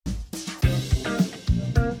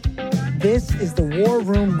This is the War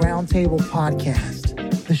Room Roundtable podcast,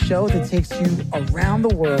 the show that takes you around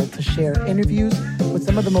the world to share interviews with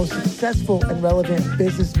some of the most successful and relevant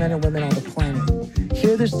businessmen and women on the planet.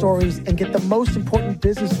 Hear their stories and get the most important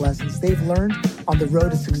business lessons they've learned on the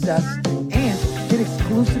road to success, and get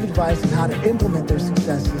exclusive advice on how to implement their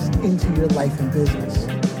successes into your life and business.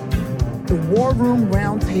 The War Room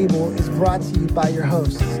Roundtable is brought to you by your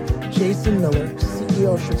hosts, Jason Miller,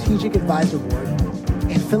 CEO of Strategic Advisor Board,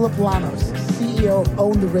 and Philip Lanos, CEO of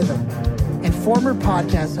Own the Rhythm, and former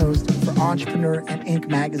podcast host for Entrepreneur and Inc.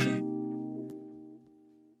 magazine.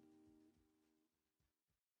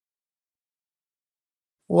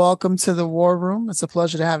 Welcome to the War Room. It's a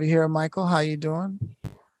pleasure to have you here, Michael. How you doing?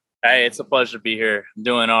 Hey, it's a pleasure to be here. I'm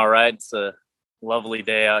doing all right. It's a lovely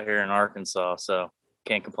day out here in Arkansas, so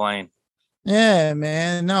can't complain. Yeah,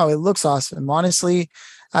 man. No, it looks awesome. Honestly,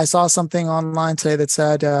 I saw something online today that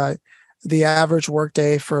said the average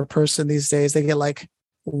workday for a person these days, they get like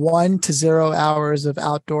 1 to 0 hours of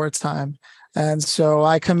outdoor time. And so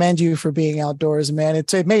I commend you for being outdoors, man.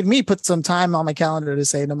 It made me put some time on my calendar to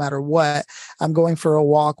say, no matter what, I'm going for a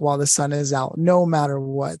walk while the sun is out, no matter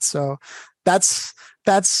what. So that's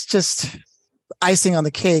just icing on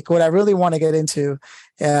the cake. What I really want to get into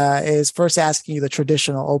is first asking you the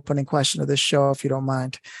traditional opening question of this show, if you don't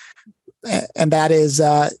mind. And that is,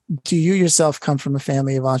 do you yourself come from a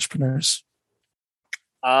family of entrepreneurs?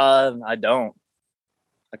 I don't.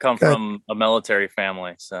 I come from a military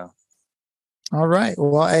family, so. All right.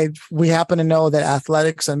 Well, we happen to know that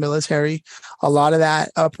athletics and military, a lot of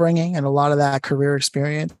that upbringing and a lot of that career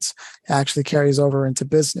experience actually carries over into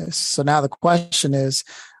business. So now the question is,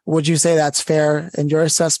 would you say that's fair in your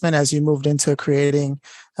assessment as you moved into creating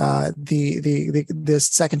this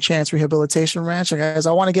Second Chance Rehabilitation Ranch? Guys,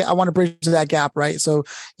 I want to bridge that gap, right? So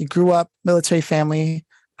you grew up military family.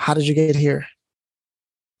 How did you get here?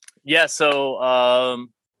 Yeah, so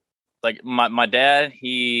like my dad,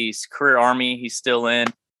 he's career Army. He's still in,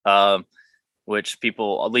 which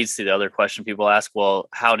leads to the other question people ask. Well,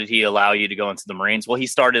 how did he allow you to go into the Marines? Well, he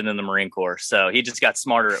started in the Marine Corps, so he just got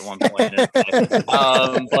smarter at one point.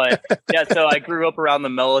 But yeah, so I grew up around the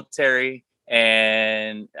military,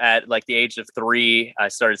 and at like the age of 3, I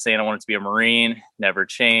started saying I wanted to be a Marine. Never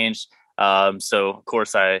changed. So of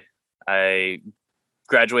course I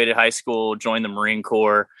graduated high school, joined the Marine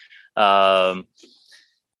Corps. My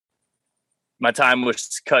time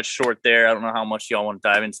was cut short there. I don't know how much y'all want to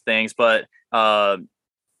dive into things, but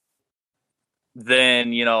then,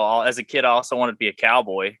 as a kid, I also wanted to be a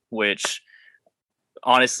cowboy, which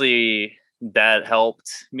honestly, that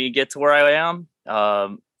helped me get to where I am.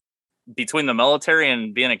 Between the military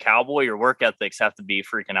and being a cowboy, your work ethics have to be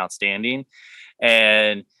freaking outstanding.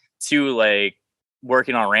 And 2, like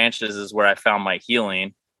working on ranches is where I found my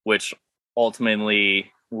healing, which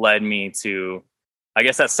ultimately led me to, I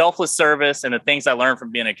guess, that selfless service, and the things I learned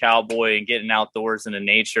from being a cowboy and getting outdoors into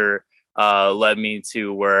nature led me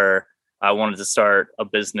to where I wanted to start a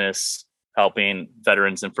business helping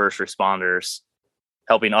veterans and first responders,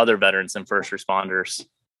 helping other veterans and first responders.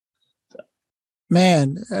 So.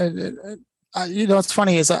 Man, what's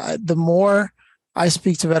funny is the more I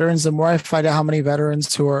speak to veterans, the more I find out how many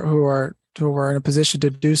veterans who are in a position to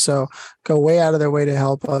do so go way out of their way to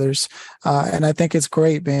help others. And I think it's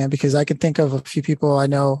great, man, because I can think of a few people I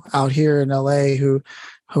know out here in LA who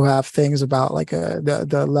have things about like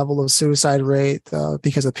the level of suicide rate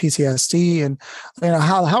because of PTSD, and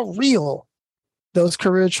how real those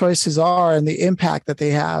career choices are and the impact that they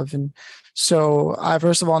have. And so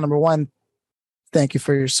first of all, number one, thank you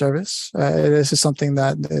for your service. This is something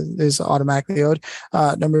that is automatically owed.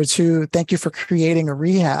 Number 2, thank you for creating a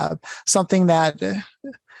rehab, something that,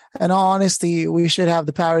 in all honesty, we should have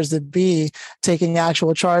the powers that be taking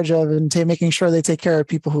actual charge of and making sure they take care of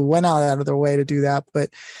people who went out of their way to do that. But,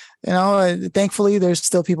 thankfully, there's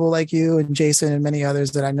still people like you and Jason and many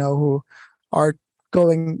others that I know who are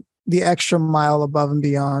going the extra mile above and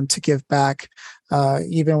beyond to give back,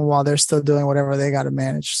 even while they're still doing whatever they got to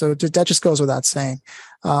manage. So that just goes without saying.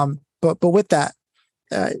 But with that,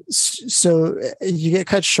 so you get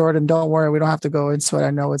cut short, and don't worry, we don't have to go into it.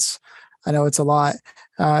 I know it's a lot,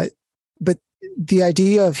 but the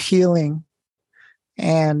idea of healing,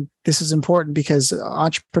 and this is important because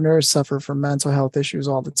entrepreneurs suffer from mental health issues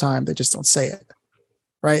all the time. They just don't say it,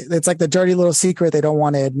 right? It's like the dirty little secret they don't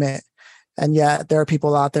want to admit. And yet there are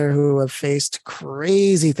people out there who have faced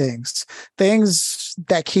crazy things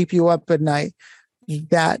that keep you up at night,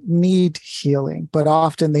 that need healing, but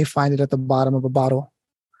often they find it at the bottom of a bottle.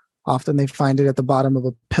 Often they find it at the bottom of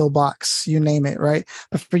a pillbox, you name it, right?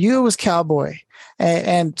 But for you, it was cowboy,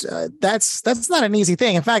 and that's not an easy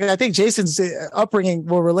thing. In fact, I think Jason's upbringing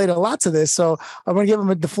will relate a lot to this. So I'm going to give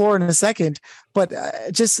him the floor in a second. But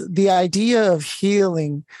just the idea of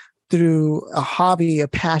healing through a hobby, a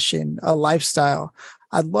passion, a lifestyle.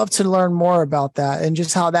 I'd love to learn more about that and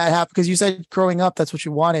just how that happened. Because you said growing up, that's what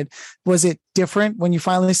you wanted. Was it different when you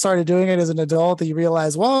finally started doing it as an adult that you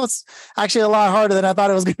realized, well, it's actually a lot harder than I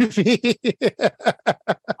thought it was going to be?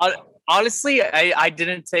 Honestly, I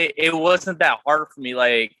didn't say it wasn't that hard for me.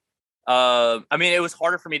 Like, I mean, it was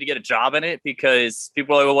harder for me to get a job in it because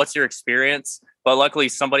people are like, well, what's your experience? But luckily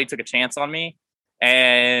somebody took a chance on me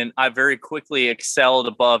and I very quickly excelled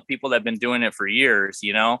above people that have been doing it for years,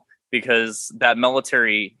 you know, because that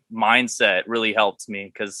military mindset really helped me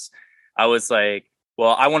because I was like,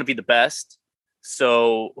 well, I want to be the best.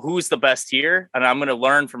 So who's the best here? And I'm going to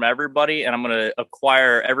learn from everybody and I'm going to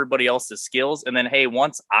acquire everybody else's skills. And then, hey,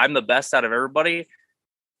 once I'm the best out of everybody,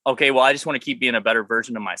 okay, well, I just want to keep being a better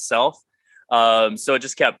version of myself. So it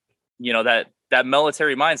just kept, you know, that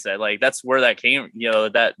military mindset, like that's where that came, you know,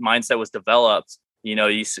 that mindset was developed. You know,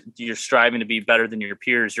 you're striving to be better than your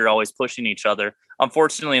peers. You're always pushing each other.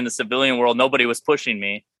 Unfortunately, in the civilian world, nobody was pushing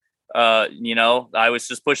me. You know, I was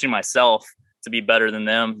just pushing myself to be better than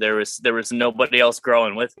them. There was nobody else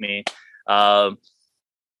growing with me. So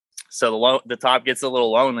the top gets a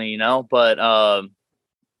little lonely, you know, but,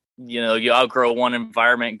 you know, you outgrow one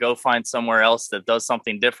environment, go find somewhere else that does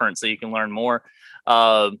something different so you can learn more.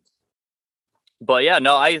 But yeah,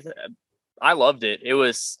 no, I loved it. It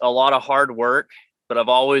was a lot of hard work, but I've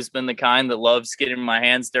always been the kind that loves getting my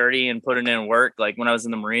hands dirty and putting in work. Like when I was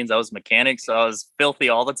in the Marines, I was a mechanic, so I was filthy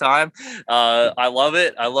all the time. I love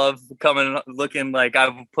it. I love looking like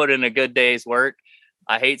I've put in a good day's work.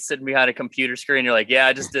 I hate sitting behind a computer screen. You're like, yeah,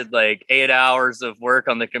 I just did like 8 hours of work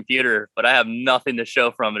on the computer, but I have nothing to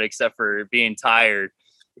show from it except for being tired.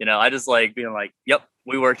 You know, I just like being like, yep,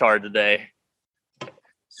 we worked hard today.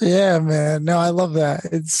 Yeah, man. No, I love that.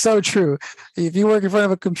 It's so true. If you work in front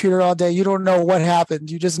of a computer all day, you don't know what happened.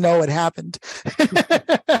 You just know it happened.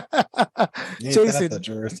 Jason, the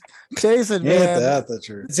truth. Jason, man. Ain't that the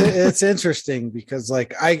truth? It's interesting because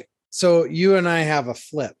like so you and I have a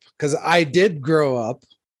flip because I did grow up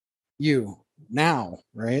now,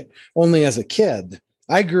 right? Only as a kid.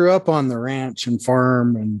 I grew up on the ranch and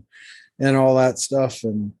farm and all that stuff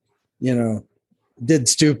and, you know, did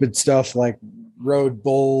stupid stuff like rode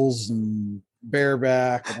bulls and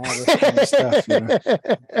bareback and all this kind of stuff. You know?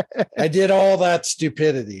 I did all that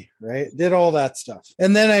stupidity, right? Did all that stuff.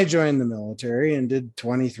 And then I joined the military and did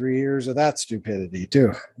 23 years of that stupidity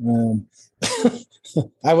too.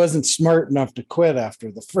 I wasn't smart enough to quit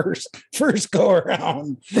after the first go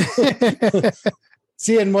around.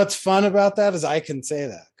 See, and what's fun about that is I can say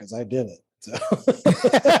that because I did it. So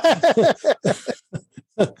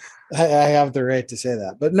I have the right to say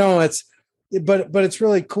that. But no, but it's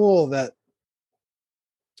really cool that,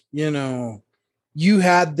 you know, you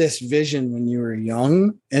had this vision when you were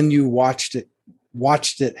young and you watched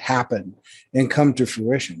it happen and come to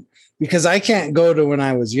fruition. Because I can't go to when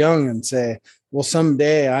I was young and say, well,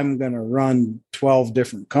 someday I'm going to run 12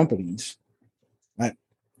 different companies.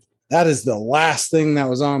 That is the last thing that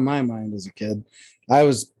was on my mind as a kid. I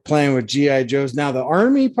was playing with G.I. Joes. Now the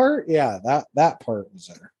Army part, yeah, that part was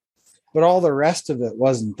there. But all the rest of it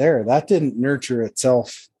wasn't there. That didn't nurture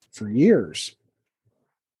itself for years.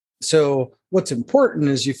 So what's important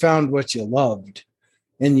is you found what you loved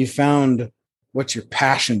and you found what your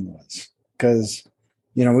passion was. Because,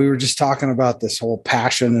 you know, we were just talking about this whole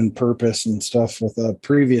passion and purpose and stuff with a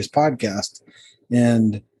previous podcast.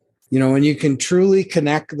 And, you know, when you can truly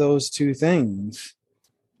connect those two things,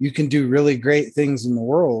 you can do really great things in the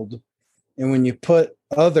world. And when you put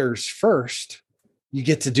others first, you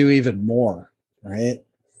get to do even more, right?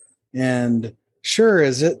 And sure,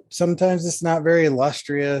 sometimes it's not very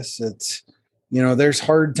illustrious. It's, you know, there's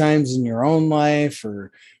hard times in your own life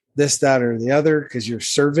or this, that, or the other, because you're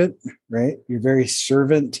servant, right? You're very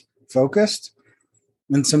servant focused.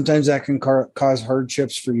 And sometimes that can cause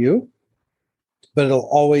hardships for you, but it'll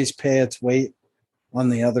always pay its weight on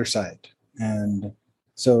the other side. And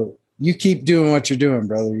so you keep doing what you're doing,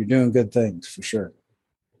 brother. You're doing good things for sure.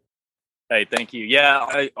 Hey, thank you.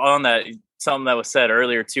 Yeah, on that, something that was said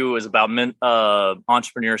earlier too was about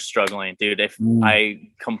entrepreneurs struggling, dude. I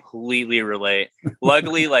completely relate.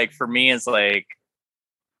 Luckily, like for me, it's like,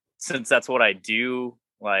 since that's what I do,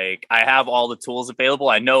 like I have all the tools available.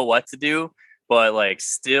 I know what to do, but like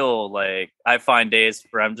still, like I find days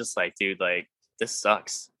where I'm just like, dude, like this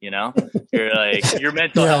sucks. You know, you're like your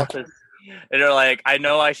mental health is And they're like, I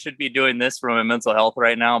know I should be doing this for my mental health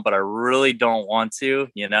right now, but I really don't want to,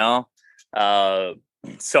 you know?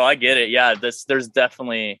 So I get it. Yeah, there's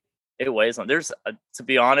definitely, it weighs on. To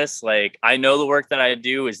be honest, like I know the work that I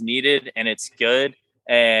do is needed and it's good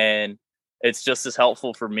and it's just as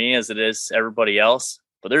helpful for me as it is everybody else.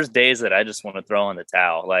 But there's days that I just want to throw in the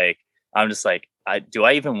towel. Like I'm just like, do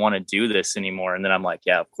I even want to do this anymore? And then I'm like,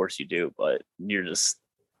 yeah, of course you do, but you're just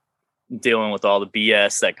dealing with all the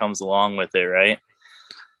BS that comes along with it, right?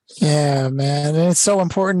 Yeah, man. And it's so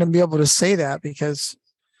important to be able to say that because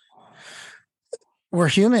we're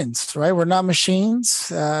humans, right? We're not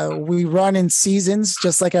machines. We run in seasons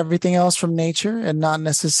just like everything else from nature and not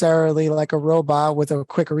necessarily like a robot with a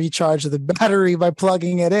quick recharge of the battery by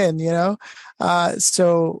plugging it in, you know?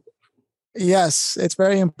 So yes, it's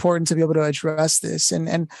very important to be able to address this.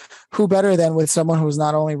 And who better than with someone who's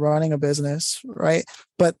not only running a business, right?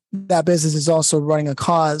 But that business is also running a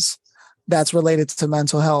cause that's related to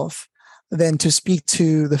mental health than to speak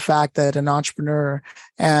to the fact that an entrepreneur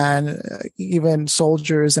and even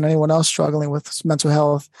soldiers and anyone else struggling with mental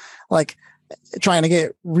health, like trying to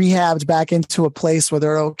get rehabbed back into a place where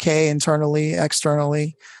they're okay internally,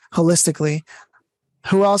 externally, holistically.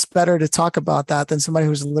 Who else better to talk about that than somebody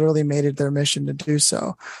who's literally made it their mission to do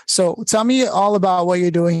so? So tell me all about what you're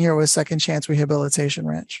doing here with Second Chance Rehabilitation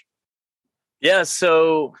Ranch. Yeah.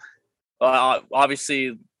 So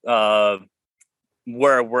obviously,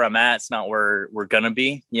 where I'm at, it's not where we're going to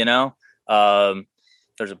be, you know?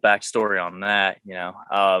 There's a backstory on that, you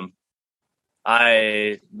know?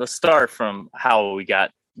 Let's start from how we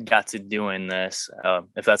got to doing this,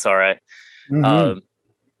 if that's all right. Mm-hmm.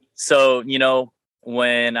 So, you know,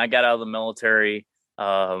 when I got out of the military,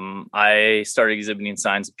 I started exhibiting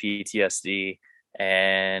signs of PTSD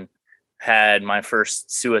and had my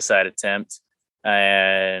first suicide attempt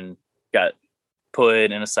and got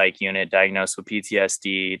put in a psych unit, diagnosed with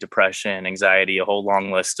PTSD, depression, anxiety, a whole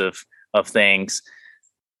long list of things.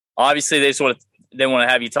 Obviously, they want to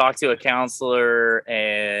have you talk to a counselor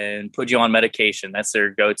and put you on medication. That's their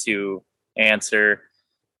go-to answer.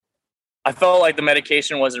 I felt like the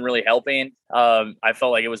medication wasn't really helping. I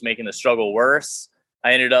felt like it was making the struggle worse.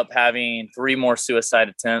 I ended up having 3 more suicide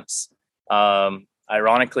attempts.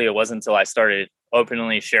 Ironically, it wasn't until I started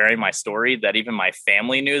openly sharing my story that even my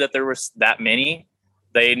family knew that there was that many.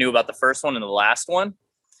 They knew about the first one and the last one,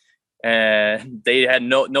 and they had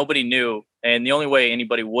nobody knew. And the only way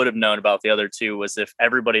anybody would have known about the other 2 was if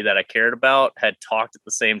everybody that I cared about had talked at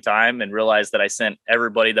the same time and realized that I sent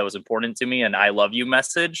everybody that was important to me an "I love you"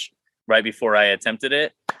 message right before I attempted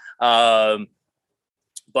it.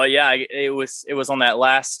 But yeah, it was on that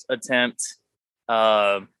last attempt.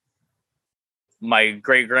 My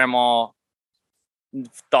great grandma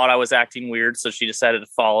thought I was acting weird, so she decided to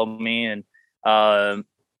follow me and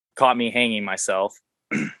caught me hanging myself.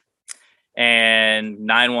 And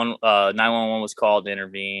 911 was called to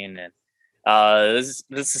intervene. And this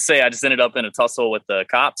is to say, I just ended up in a tussle with the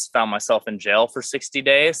cops. Found myself in jail for 60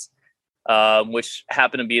 days. Which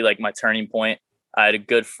happened to be like my turning point. I had a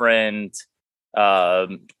good friend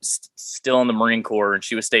still in the Marine Corps, and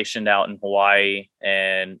she was stationed out in Hawaii.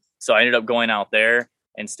 And so I ended up going out there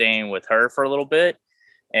and staying with her for a little bit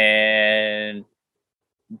and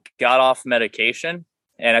got off medication.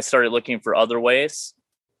 And I started looking for other ways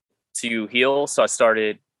to heal. So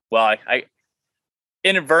I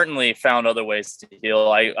inadvertently found other ways to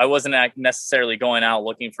heal. I wasn't necessarily going out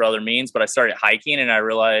looking for other means, but I started hiking and I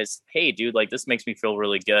realized, hey, dude, like this makes me feel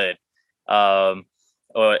really good. And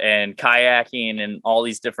kayaking and all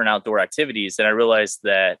these different outdoor activities. And I realized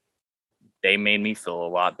that they made me feel a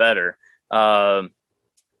lot better.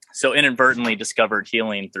 So inadvertently discovered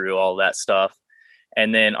healing through all that stuff.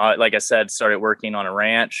 And then, like I said, started working on a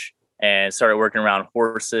ranch and started working around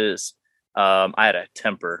horses. I had a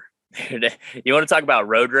temper. You want to talk about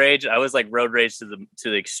road rage? I was like road rage to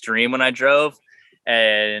the extreme when I drove,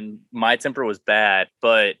 and my temper was bad.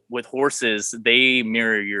 But with horses, they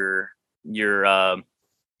mirror your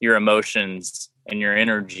emotions and your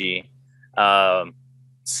energy.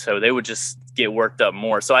 So they would just get worked up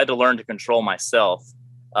more. So I had to learn to control myself.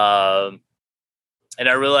 And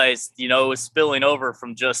I realized, it was spilling over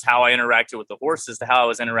from just how I interacted with the horses to how I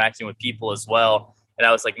was interacting with people as well. And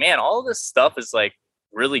I was like, man, all this stuff is like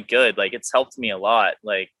really good. Like it's helped me a lot.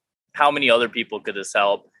 Like how many other people could this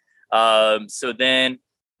help? So then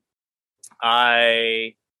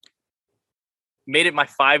I made it my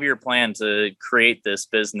 5-year plan to create this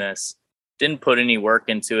business. Didn't put any work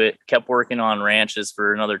into it. Kept working on ranches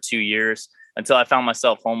for another 2 years until I found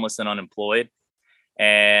myself homeless and unemployed.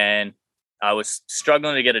 And I was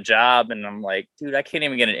struggling to get a job, and I'm like, dude, I can't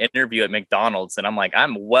even get an interview at McDonald's. And I'm like,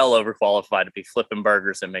 I'm well overqualified to be flipping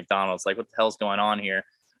burgers at McDonald's. Like, what the hell's going on here?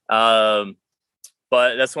 But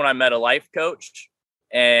that's when I met a life coach,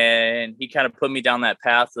 and he kind of put me down that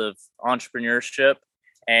path of entrepreneurship,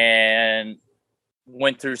 and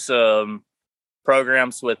went through some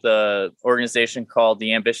programs with an organization called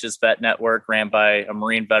the Ambitious Vet Network, ran by a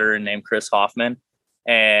Marine veteran named Chris Hoffman.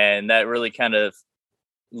 And that really kind of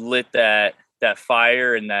lit that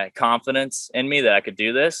fire and that confidence in me that I could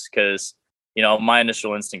do this. Cause, you know, my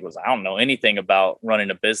initial instinct was, I don't know anything about running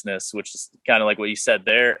a business, which is kind of like what you said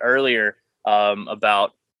there earlier,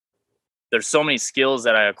 about there's so many skills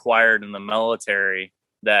that I acquired in the military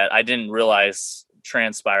that I didn't realize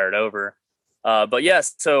transpired over. But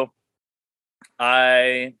yes, so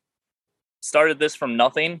I started this from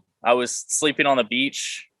nothing. I was sleeping on the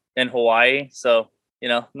beach in Hawaii. So, you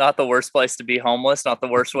know, not the worst place to be homeless, not the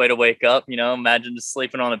worst way to wake up. You know, imagine just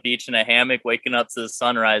sleeping on a beach in a hammock, waking up to the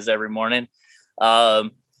sunrise every morning. But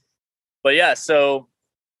yeah, so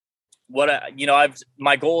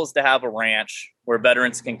my goal is to have a ranch where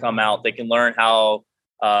veterans can come out. They can learn how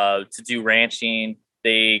to do ranching.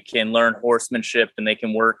 They can learn horsemanship, and they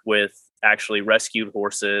can work with actually rescued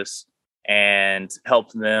horses and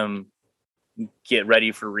help them get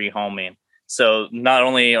ready for rehoming. So not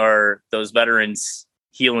only are those veterans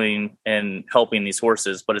healing and helping these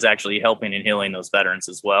horses, but it's actually helping and healing those veterans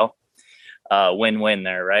as well. Win-win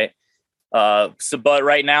there, right? But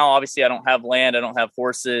right now, obviously I don't have land. I don't have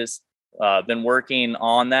horses. Been working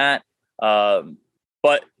on that.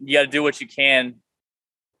 But you got to do what you can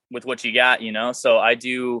with what you got, you know? So I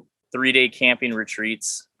do 3-day camping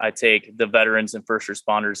retreats. I take the veterans and first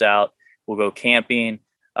responders out. We'll go camping.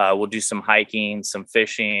 We'll do some hiking, some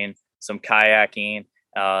fishing, some kayaking.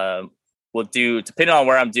 We'll do, depending on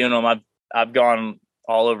where I'm doing them, I've gone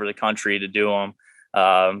all over the country to do them.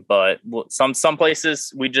 But some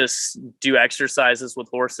places we just do exercises with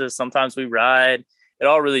horses. Sometimes we ride. It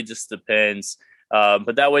all really just depends.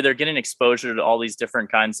 But that way they're getting exposure to all these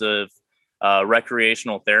different kinds of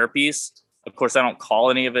recreational therapies. Of course, I don't call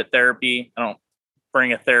any of it therapy. I don't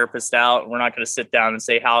bring a therapist out. We're not going to sit down and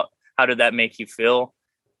say, how did that make you feel?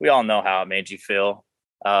 We all know how it made you feel.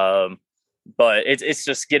 But it's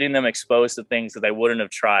just getting them exposed to things that they wouldn't have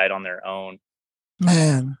tried on their own.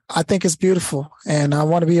 Man, I think it's beautiful, and I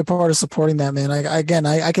want to be a part of supporting that, man. I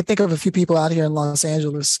can think of a few people out here in Los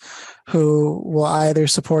Angeles who will either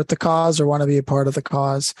support the cause or want to be a part of the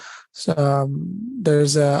cause. So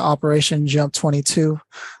there's Operation Jump 22,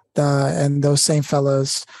 and those same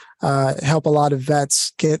fellows help a lot of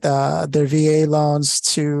vets get their VA loans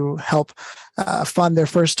to help fund their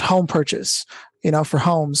first home purchase. You know, for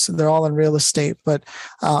homes, they're all in real estate, but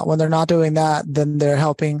when they're not doing that, then they're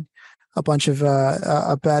helping a bunch of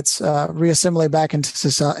vets reassimilate back into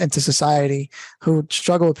society who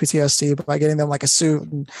struggle with PTSD by getting them like a suit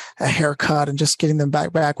and a haircut and just getting them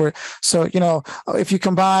backward. So, you know, if you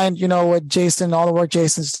combine, you know, what Jason, all the work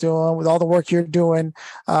Jason's doing with all the work you're doing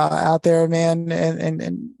out there, man,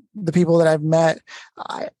 and the people that I've met,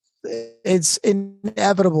 it's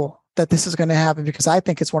inevitable that this is going to happen, because I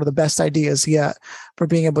think it's one of the best ideas yet for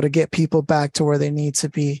being able to get people back to where they need to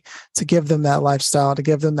be, to give them that lifestyle, to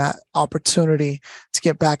give them that opportunity to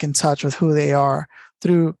get back in touch with who they are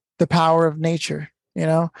through the power of nature. You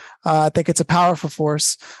know, I think it's a powerful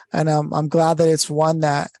force, and I'm glad that it's one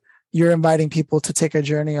that you're inviting people to take a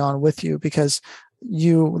journey on with you, because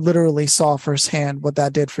you literally saw firsthand what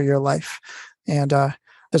that did for your life. And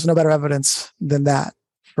there's no better evidence than that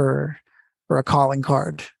for a calling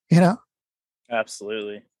card. You know,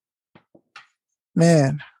 absolutely,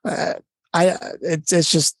 man.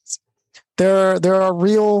 It's just there are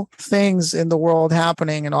real things in the world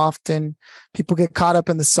happening, and often people get caught up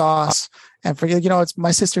in the sauce and forget. You know, it's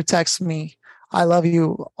my sister texts me, "I love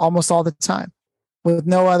you" almost all the time, with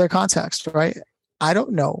no other context. Right? I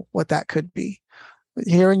don't know what that could be.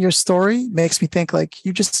 Hearing your story makes me think, like,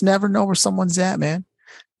 you just never know where someone's at, man.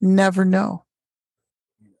 Never know.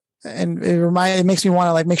 And it makes me want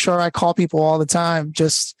to, like, make sure I call people all the time,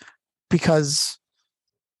 just because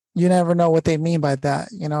you never know what they mean by that,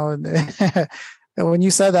 you know. And when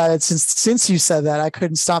you said that, since you said that, I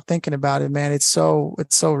couldn't stop thinking about it, man. It's so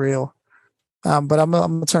real. But I'm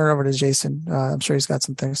gonna turn it over to Jason. I'm sure he's got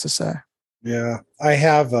some things to say. Yeah, I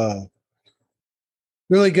have a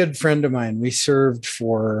really good friend of mine. We served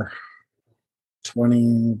for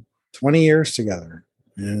 20 years together,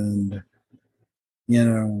 and you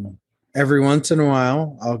know, every once in a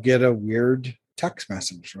while, I'll get a weird text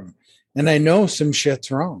message from him. And I know some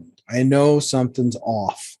shit's wrong. I know something's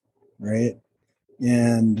off, right?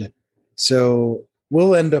 And so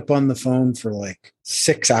we'll end up on the phone for like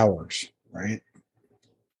 6 hours, right?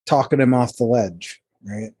 Talking him off the ledge,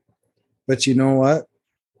 right? But you know what?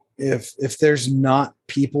 If there's not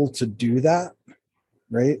people to do that,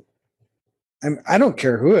 right? I don't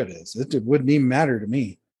care who it is. It wouldn't even matter to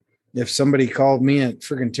me. If somebody called me at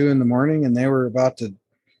freaking 2 a.m. and they were about to,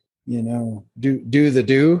 do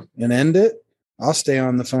and end it, I'll stay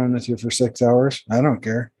on the phone with you for 6 hours. I don't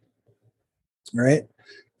care. Right?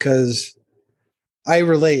 Because I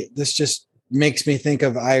relate. This just makes me think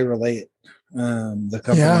of I Relate, the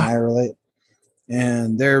company I Relate.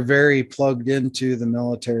 And they're very plugged into the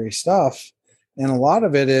military stuff. And a lot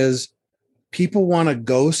of it is people want to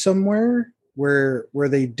go somewhere where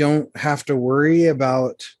they don't have to worry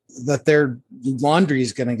about that their laundry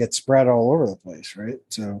is going to get spread all over the place, right?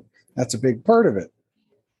 So that's a big part of it.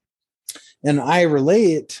 And I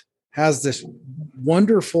Relate has this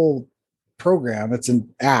wonderful program. It's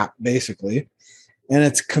an app basically, and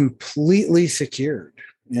it's completely secured.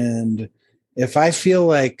 And if I feel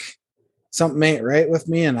like something ain't right with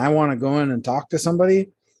me and I want to go in and talk to somebody,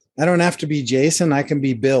 I don't have to be Jason. I can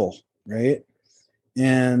be Bill, right?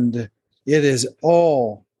 And it is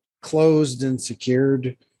all closed and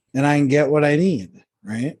secured, and I can get what I need,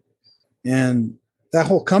 right? And that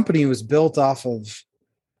whole company was built off of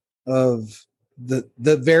the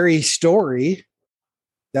very story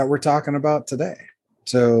that we're talking about today.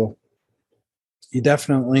 So you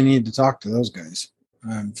definitely need to talk to those guys,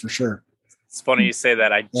 for sure. It's funny you say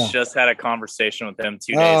that. I just had a conversation with them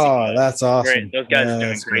 2 days ago. Oh, that's awesome. Great. Those guys are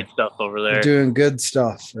doing great stuff over there. They're doing good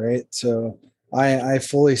stuff, right? So I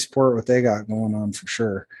fully support what they got going on for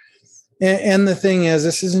sure. And the thing is,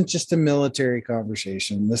 this isn't just a military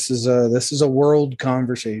conversation. This is a world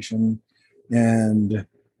conversation. And,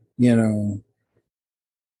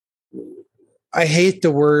 I hate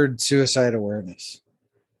the word suicide awareness.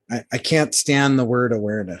 I can't stand the word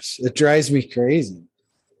awareness. It drives me crazy.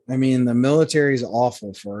 I mean, the military is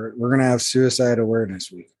awful for it. We're going to have Suicide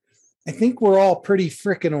Awareness Week. I think we're all pretty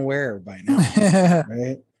freaking aware by now,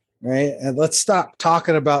 right? Right. And let's stop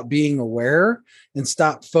talking about being aware and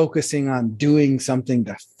stop focusing on doing something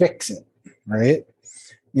to fix it. Right.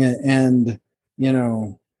 And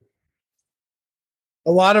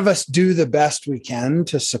a lot of us do the best we can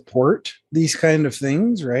to support these kind of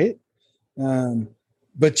things. Right.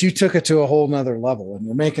 But you took it to a whole nother level and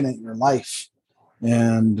you're making it your life.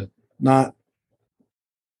 And not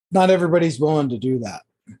everybody's willing to do that.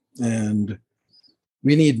 And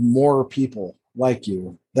we need more people like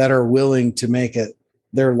you that are willing to make it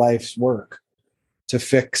their life's work to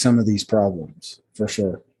fix some of these problems, for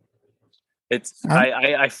sure.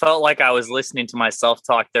 I felt like I was listening to myself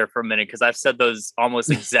talk there for a minute, because I've said those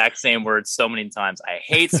almost exact same words so many times. I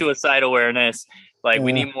hate suicide awareness.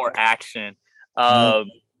 We need more action. But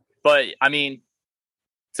I mean,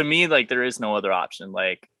 to me, there is no other option.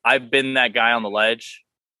 I've been that guy on the ledge,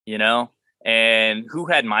 and who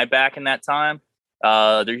had my back in that time?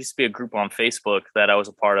 There used to be a group on Facebook that I was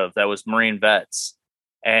a part of that was Marine vets.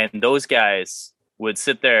 And those guys would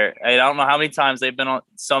sit there. I don't know how many times they've been on.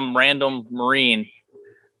 Some random Marine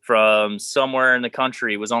from somewhere in the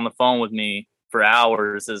country was on the phone with me for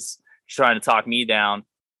hours, is trying to talk me down,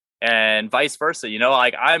 and vice versa.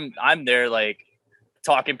 I'm there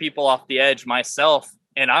talking people off the edge myself.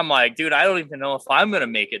 And I'm like, dude, I don't even know if I'm going to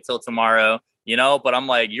make it till tomorrow, but I'm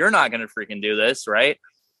like, you're not going to freaking do this. Right.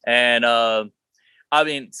 And, I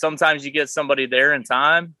mean, sometimes you get somebody there in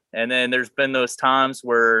time, and then there's been those times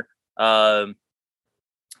where,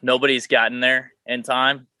 nobody's gotten there in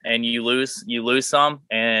time, and you lose some,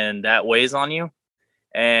 and that weighs on you.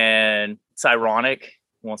 And it's ironic.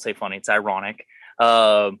 I won't say funny. It's ironic.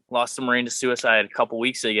 Lost a Marine to suicide a couple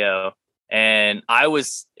weeks ago. And I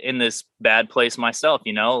was in this bad place myself,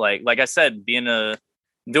 like I said,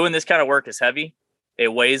 doing this kind of work is heavy. It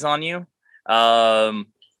weighs on you.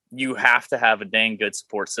 You have to have a dang good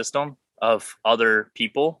support system of other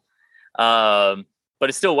people. But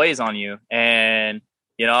it still weighs on you. And,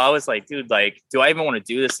 I was like, dude, do I even want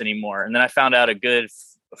to do this anymore? And then I found out a good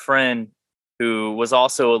friend who was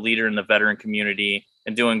also a leader in the veteran community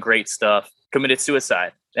and doing great stuff committed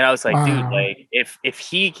suicide. And I was like, dude, if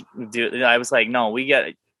he do, I was like, no, we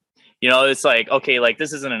got, it's like, okay,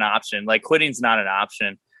 this isn't an option. Quitting's not an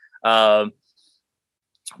option. But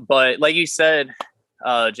like you said,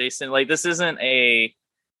 Jason, this isn't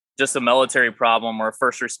just a military problem or a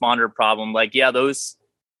first responder problem.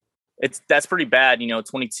 That's pretty bad.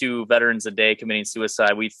 22 veterans a day committing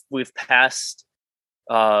suicide. We've passed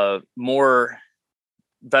more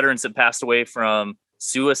veterans that passed away from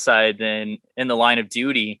suicide than in the line of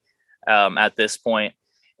duty at this point.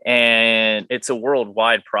 and it's a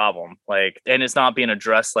worldwide problem. Like, and it's not being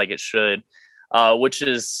addressed like it should, which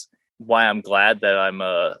is why I'm glad that I'm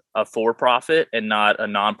a for-profit and not a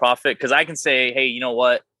nonprofit. Because I can say, hey, you know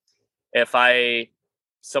what? If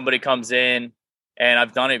somebody comes in, and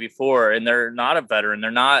I've done it before, and they're not a veteran,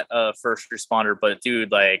 they're not a first responder, but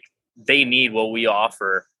dude, like, they need what we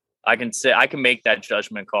offer. I can make that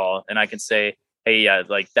judgment call, and I can say, hey, yeah,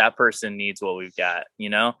 like, that person needs what we've got, you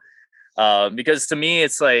know? Because to me,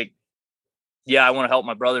 it's like, yeah, I want to help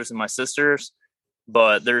my brothers and my sisters,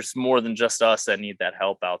 but there's more than just us that need that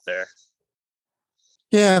help out there.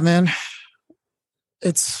 Yeah, man.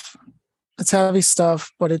 It's heavy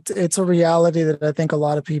stuff, but it's a reality that I think a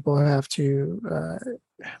lot of people have to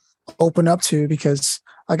open up to, because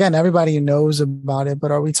again, everybody knows about it, but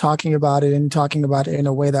are we talking about it in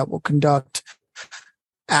a way that will conduct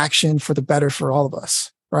action for the better for all of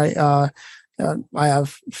us, right? I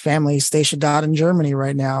have family stationed out in Germany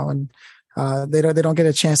right now, and they don't get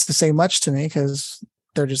a chance to say much to me because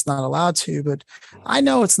they're just not allowed to. But I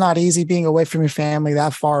know it's not easy being away from your family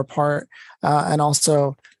that far apart, and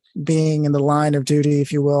also being in the line of duty,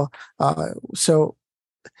 if you will. So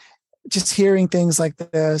just hearing things like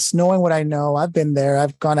this, knowing what I know, I've been there.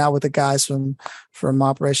 I've gone out with the guys from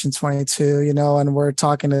Operation 22, and we're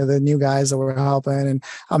talking to the new guys that we're helping, and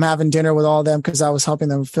I'm having dinner with all of them because I was helping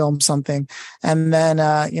them film something. And then,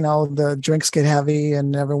 the drinks get heavy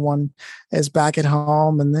and everyone is back at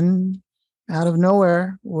home. And then out of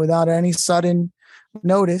nowhere, without any sudden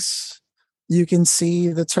notice, you can see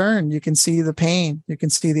the turn, you can see the pain, you can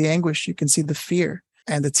see the anguish, you can see the fear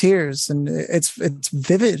and the tears. And it's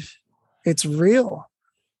vivid. It's real.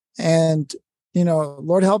 And,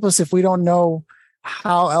 Lord help us if we don't know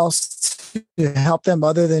how else to help them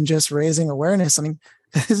other than just raising awareness. I mean,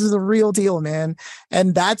 this is the real deal, man.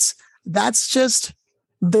 And that's just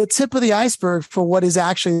the tip of the iceberg for what is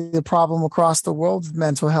actually the problem across the world with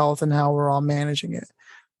mental health and how we're all managing it.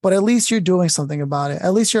 But at least you're doing something about it.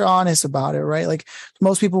 At least you're honest about it, right? Like,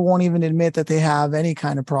 most people won't even admit that they have any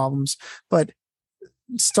kind of problems, but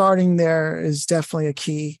starting there is definitely a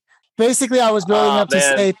key. Basically, I was building up to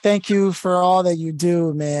say thank you for all that you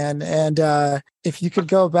do, man. And if you could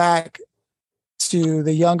go back to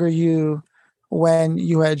the younger you when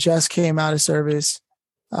you had just came out of service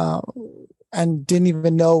and didn't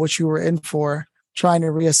even know what you were in for, trying to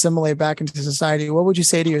reassimilate back into society, what would you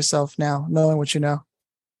say to yourself now, knowing what you know?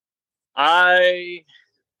 Man,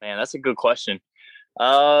 that's a good question.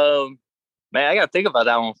 Man, I got to think about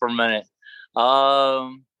that one for a minute.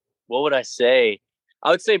 What would I say? I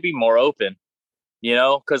would say be more open,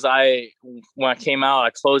 because when I came out, I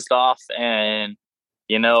closed off, and,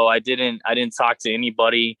 I didn't talk to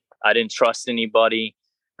anybody. I didn't trust anybody.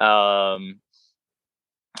 And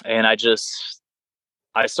I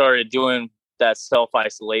started doing that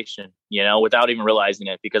self-isolation, without even realizing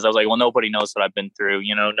it, because I was like, well, nobody knows what I've been through.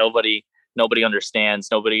 Nobody understands,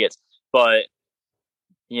 nobody gets, but,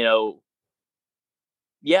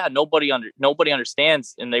 yeah, nobody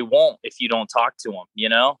understands, and they won't if you don't talk to them.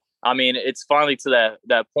 I mean, it's finally to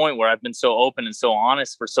that point where I've been so open and so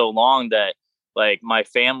honest for so long that, like, my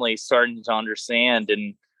family's starting to understand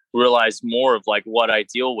and realize more of, like, what I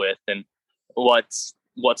deal with and what's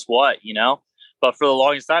what. But for the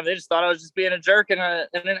longest time, they just thought I was just being a jerk and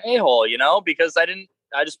an a-hole, because I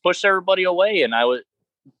just pushed everybody away, and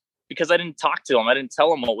because I didn't talk to them, I didn't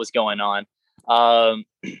tell them what was going on.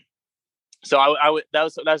 So I would,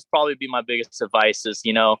 that's probably be my biggest advice is,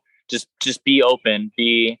 just be open,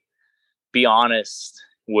 be honest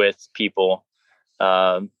with people.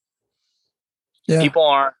 People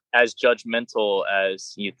aren't as judgmental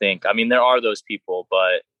as you think. I mean, there are those people,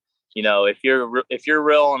 but if you're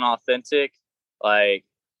real and authentic, like,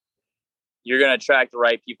 you're going to attract the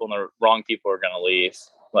right people, and the wrong people are going to leave.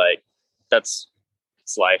 Like, it's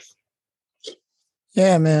life.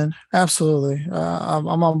 Yeah, man. Absolutely.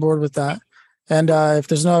 I'm on board with that. And if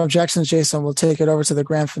there's no objections, Jason, we'll take it over to the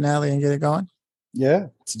grand finale and get it going. Yeah,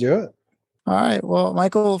 let's do it. All right. Well,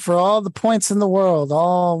 Michael, for all the points in the world,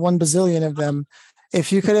 all 1 bazillion of them,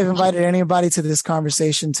 if you could have invited anybody to this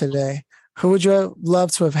conversation today, who would you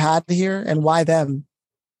love to have had here, and why them?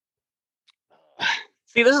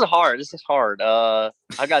 See, this is hard. I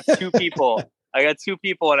got 2 people. And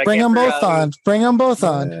bring them both on. Bring them both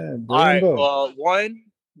on. All right. Well, one,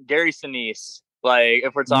 Gary Sinise. Like,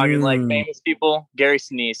 if we're talking like famous people, Gary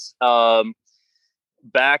Sinise.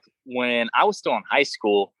 Back when I was still in high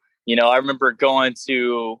school, I remember going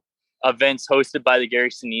to events hosted by the Gary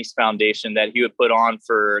Sinise Foundation that he would put on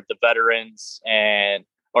for the veterans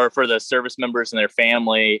or for the service members and their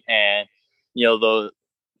family, and the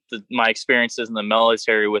my experiences in the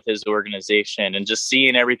military with his organization and just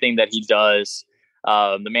seeing everything that he does.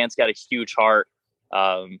 The man's got a huge heart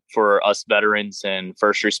for us veterans and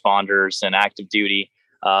first responders and active duty.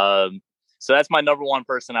 So that's my number one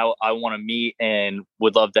person I want to meet and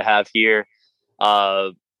would love to have here.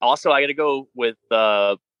 Also, I got to go with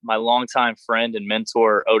my longtime friend and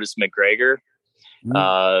mentor, Otis McGregor.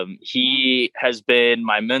 He has been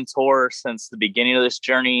my mentor since the beginning of this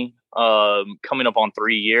journey, coming up on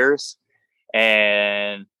 3 years.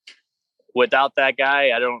 And without that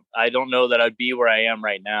guy, I don't know that I'd be where I am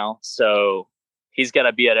right now. So he's got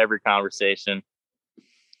to be at every conversation.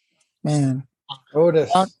 Man, Otis,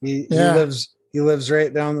 he lives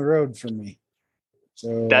right down the road from me.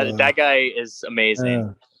 So that guy is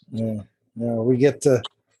amazing. Yeah. We get to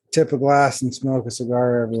tip a glass and smoke a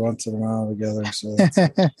cigar every once in a while together. So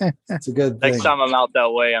it's a good thing. Next time I'm out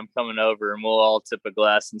that way, I'm coming over and we'll all tip a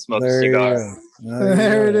glass and smoke a cigar.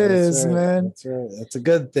 There it is, man. That's right. That's a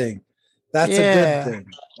good thing. That's a good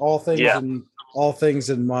thing. All things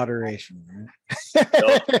in moderation, right?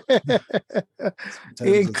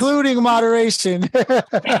 Including moderation.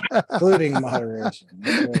 Including moderation.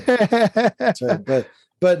 That's right.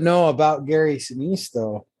 But no, about Gary Sinise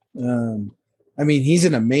though. I mean, he's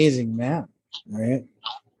an amazing man, right?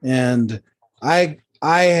 And I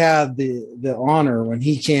had the honor when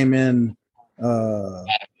he came in.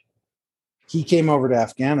 He came over to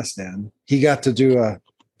Afghanistan. He got to do a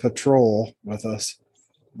patrol with us.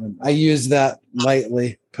 I use that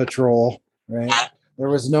lightly, patrol, right? There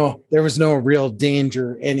was no real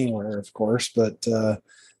danger anywhere, of course, but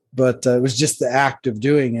it was just the act of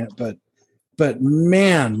doing it. But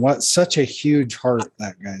man, what such a huge heart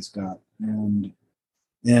that guy's got. And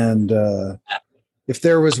if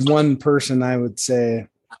there was one person I would say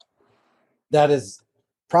that is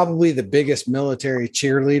probably the biggest military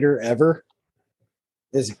cheerleader ever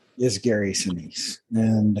is Gary Sinise.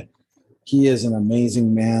 And he is an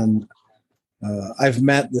amazing man. I've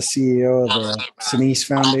met the CEO of the Sinise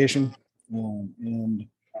Foundation, and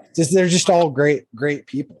they're just all great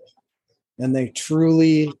people, and they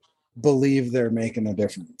truly believe they're making a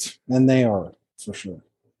difference, and they are for sure.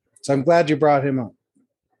 So I'm glad you brought him up.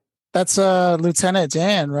 That's Lieutenant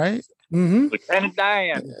Dan, right? Mm-hmm. Lieutenant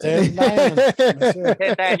Dan.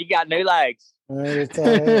 Lieutenant Dan, you got new legs.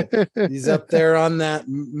 He's up there on that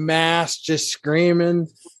mast, just screaming.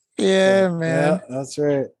 Yeah, man. Yeah, that's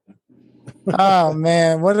right. Oh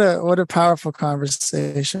man, what a powerful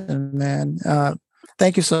conversation, man.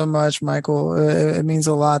 Thank you so much, Michael. It means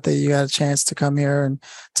a lot that you got a chance to come here and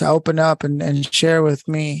to open up and share with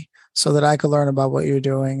me so that I could learn about what you're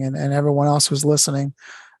doing and everyone else who's listening.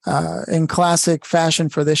 In classic fashion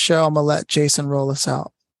for this show, I'm gonna let Jason roll us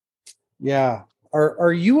out. Yeah.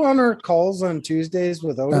 Are you on our calls on Tuesdays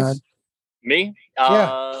with Otis? Me?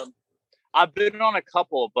 Yeah. I've been on a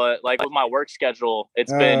couple, but like with my work schedule,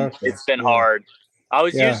 it's been hard. I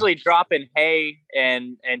was usually dropping hay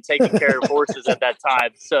and taking care of horses at that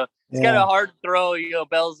time. So it's kind of hard to throw,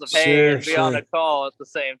 bales of hay and be on a call at the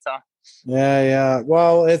same time. Yeah.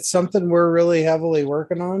 Well, it's something we're really heavily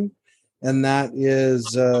working on. And that is,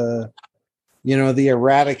 the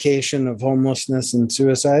eradication of homelessness and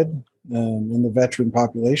suicide in the veteran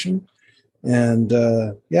population. And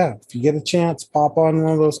if you get a chance, pop on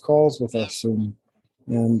one of those calls with us, and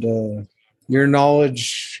your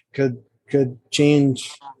knowledge could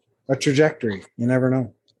change a trajectory. You never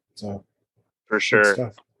know. So for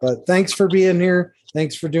sure. But thanks for being here.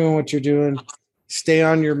 Thanks for doing what you're doing. Stay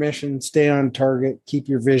on your mission. Stay on target. Keep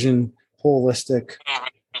your vision holistic,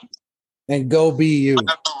 and go be you.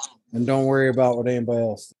 And don't worry about what anybody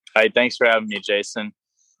else. All right. Thanks for having me, Jason.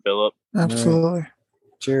 Philip. Absolutely. Right.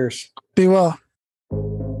 Cheers. Be well.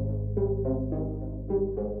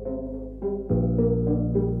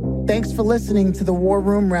 Thanks for listening to the War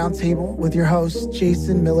Room Roundtable with your hosts,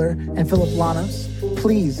 Jason Miller and Philip Llanos.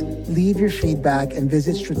 Please leave your feedback and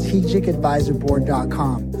visit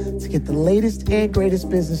strategicadvisorboard.com to get the latest and greatest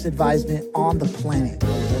business advisement on the planet.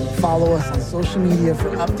 Follow us on social media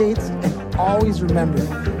for updates, and always remember,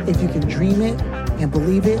 if you can dream it and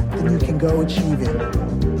believe it, then you can go achieve it.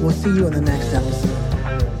 We'll see you in the next episode.